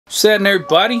What's happening,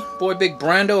 everybody? Boy Big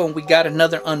Brando, and we got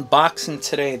another unboxing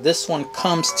today. This one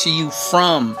comes to you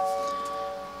from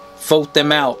Vote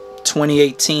Them Out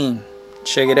 2018.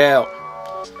 Check it out.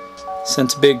 Sent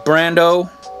to Big Brando.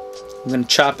 I'm gonna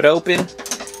chop it open,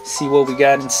 see what we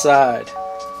got inside.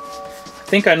 I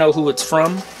think I know who it's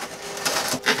from.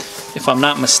 If I'm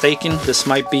not mistaken, this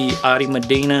might be Adi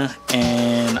Medina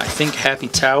and I think Happy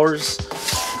Towers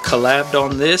collabed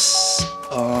on this.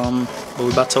 But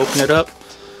we're about to open it up.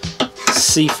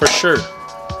 See for sure.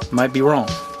 Might be wrong.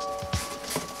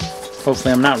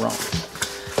 Hopefully I'm not wrong.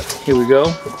 Here we go.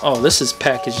 Oh, this is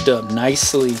packaged up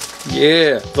nicely.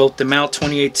 Yeah. Vote Them Out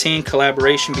 2018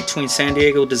 collaboration between San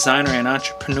Diego designer and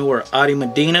entrepreneur Adi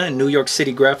Medina and New York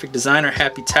City graphic designer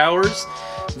Happy Towers.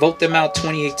 Vote Them Out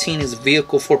 2018 is a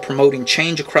vehicle for promoting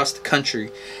change across the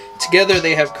country. Together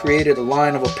they have created a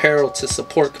line of apparel to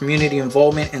support community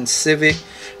involvement and civic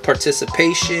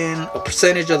participation. A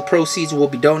percentage of the proceeds will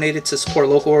be donated to support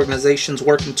local organizations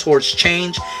working towards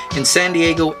change in San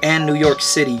Diego and New York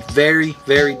City. Very,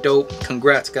 very dope.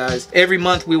 Congrats, guys. Every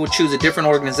month we will choose a different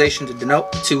organization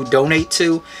to donate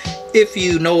to. If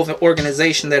you know of an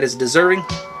organization that is deserving,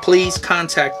 please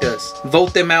contact us.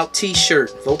 Vote Them Out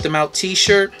t-shirt. Vote Them Out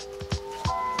t-shirt.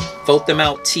 Vote Them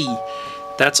Out tee.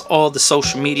 That's all the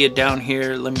social media down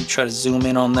here. Let me try to zoom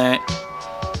in on that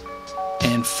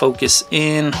and focus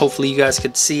in. Hopefully you guys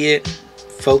could see it.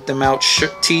 Vote Them Out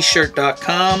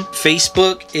t-shirt.com.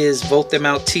 Facebook is Vote Them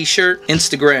Out t-shirt.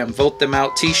 Instagram, Vote Them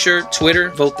Out t-shirt. Twitter,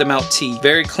 Vote Them Out tee.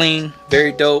 Very clean,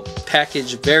 very dope,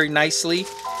 packaged very nicely.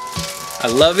 I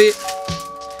love it.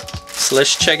 So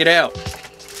let's check it out.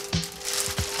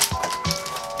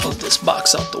 Move this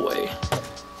box out the way.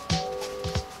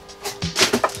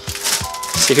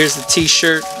 So here's the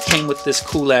t-shirt. Came with this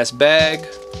cool ass bag.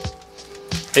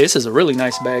 Hey, this is a really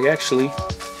nice bag actually.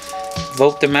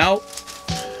 Vote Them Out.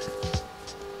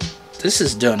 This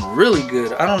is done really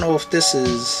good. I don't know if this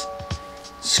is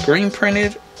screen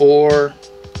printed or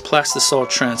plastisol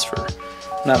transfer.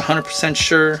 Not 100%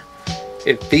 sure.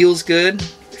 It feels good.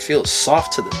 It feels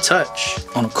soft to the touch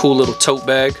on a cool little tote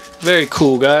bag. Very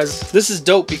cool, guys. This is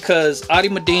dope because Adi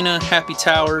Medina, Happy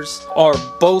Towers are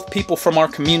both people from our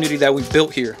community that we've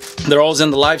built here. They're always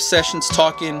in the live sessions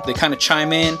talking. They kind of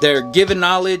chime in. They're giving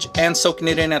knowledge and soaking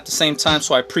it in at the same time,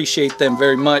 so I appreciate them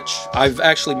very much. I've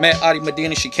actually met Adi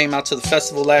Medina. She came out to the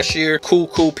festival last year. Cool,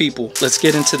 cool people. Let's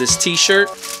get into this t-shirt.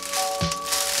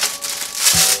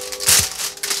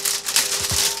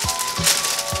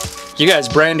 You guys'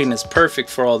 branding is perfect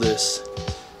for all this.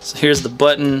 So here's the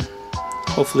button.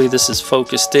 Hopefully this is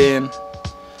focused in.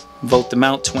 Vote Them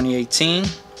Out 2018.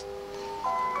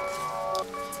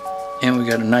 And we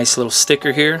got a nice little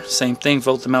sticker here. Same thing,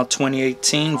 Vote Them Out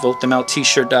 2018. Vote Them Out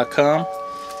t-shirt.com.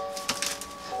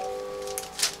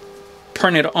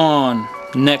 Printed on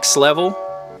Next Level.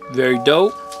 Very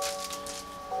dope.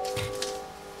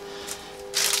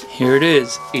 Here it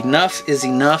is. Enough is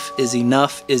enough is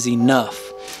enough is enough.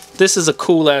 This is a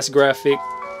cool ass graphic.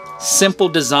 Simple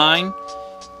design,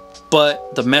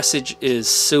 but the message is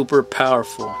super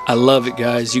powerful. I love it,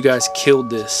 guys. You guys killed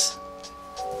this.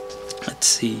 Let's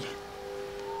see.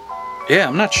 Yeah,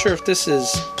 I'm not sure if this is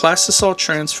plastisol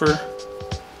transfer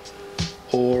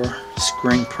or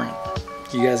screen print.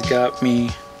 You guys got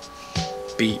me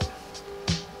beat.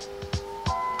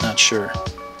 Not sure.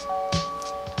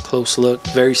 Close look.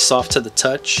 Very soft to the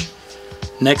touch.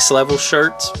 Next Level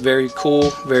shirts. Very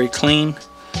cool. Very clean.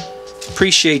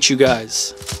 Appreciate you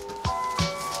guys.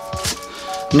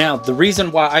 Now, the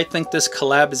reason why I think this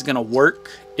collab is gonna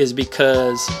work is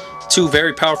because two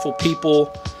very powerful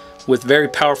people with very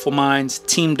powerful minds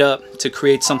teamed up to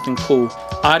create something cool.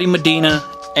 Adi Medina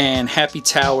and Happy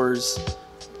Towers,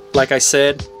 like I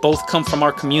said, both come from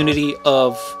our community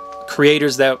of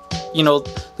creators that, you know,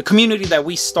 the community that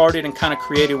we started and kind of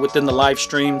created within the live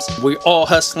streams. We're all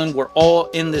hustling. We're all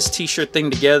in this t-shirt thing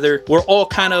together. We're all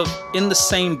kind of in the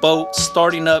same boat,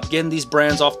 starting up, getting these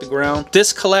brands off the ground.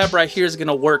 This collab right here is going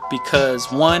to work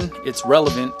because one, it's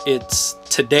relevant. It's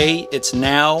today, it's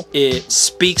now. It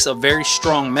speaks a very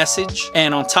strong message.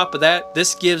 And on top of that,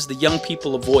 this gives the young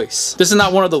people a voice. This is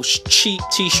not one of those cheap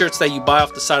t-shirts that you buy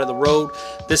off the side of the road.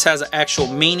 This has an actual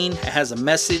meaning. It has a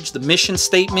message. The mission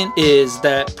statement is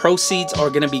that proceeds are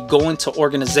going to be going to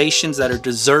organizations that are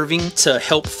deserving to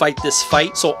help fight this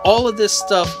fight. So all of this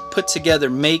stuff put together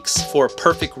makes for a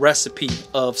perfect recipe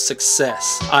of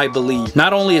success, I believe.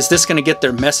 Not only is this going to get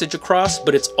their message across,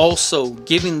 but it's also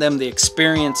giving them the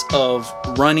experience of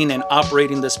running and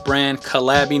operating this brand,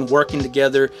 collabing, working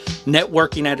together,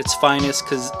 networking at its finest.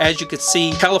 Because as you can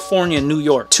see, California and New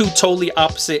York, two totally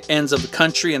opposite ends of the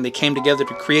country, and they came together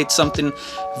to create something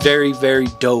very, very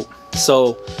dope.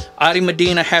 So Adi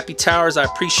Medina, Happy Towers, I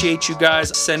appreciate you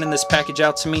guys sending this package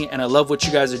out to me, and I love what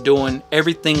you guys are doing.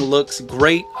 Everything looks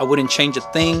great. I wouldn't change a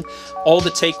thing. All the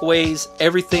takeaways,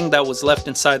 everything that was left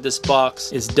inside this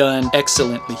box is done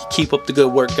excellently. Keep up the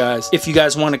good work, guys. If you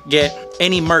guys want to get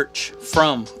any merch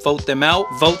from Vote Them Out,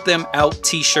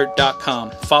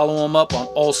 votethemout-t-shirt.com. Follow them up on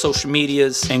all social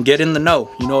medias and get in the know.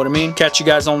 You know what I mean? Catch you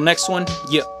guys on the next one.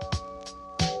 Yeah.